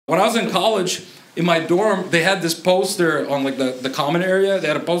When I was in college, in my dorm, they had this poster on like the common area. They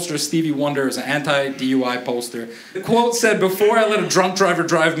had a poster of Stevie Wonder as an anti-DUI poster. The quote said, "Before I let a drunk driver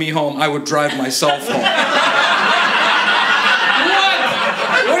drive me home, I would drive myself home."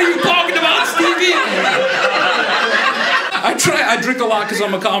 What are you talking about, Stevie? I drink a lot because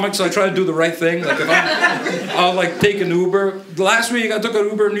I'm a comic, so I try to do the right thing. Like I'll like take an Uber. Last week I took an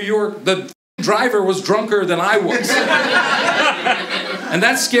Uber in New York. The driver was drunker than I was. And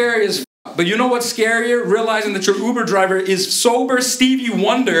that's scary as f***. But you know what's scarier? Realizing that your Uber driver is sober Stevie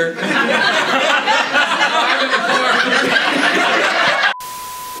Wonder.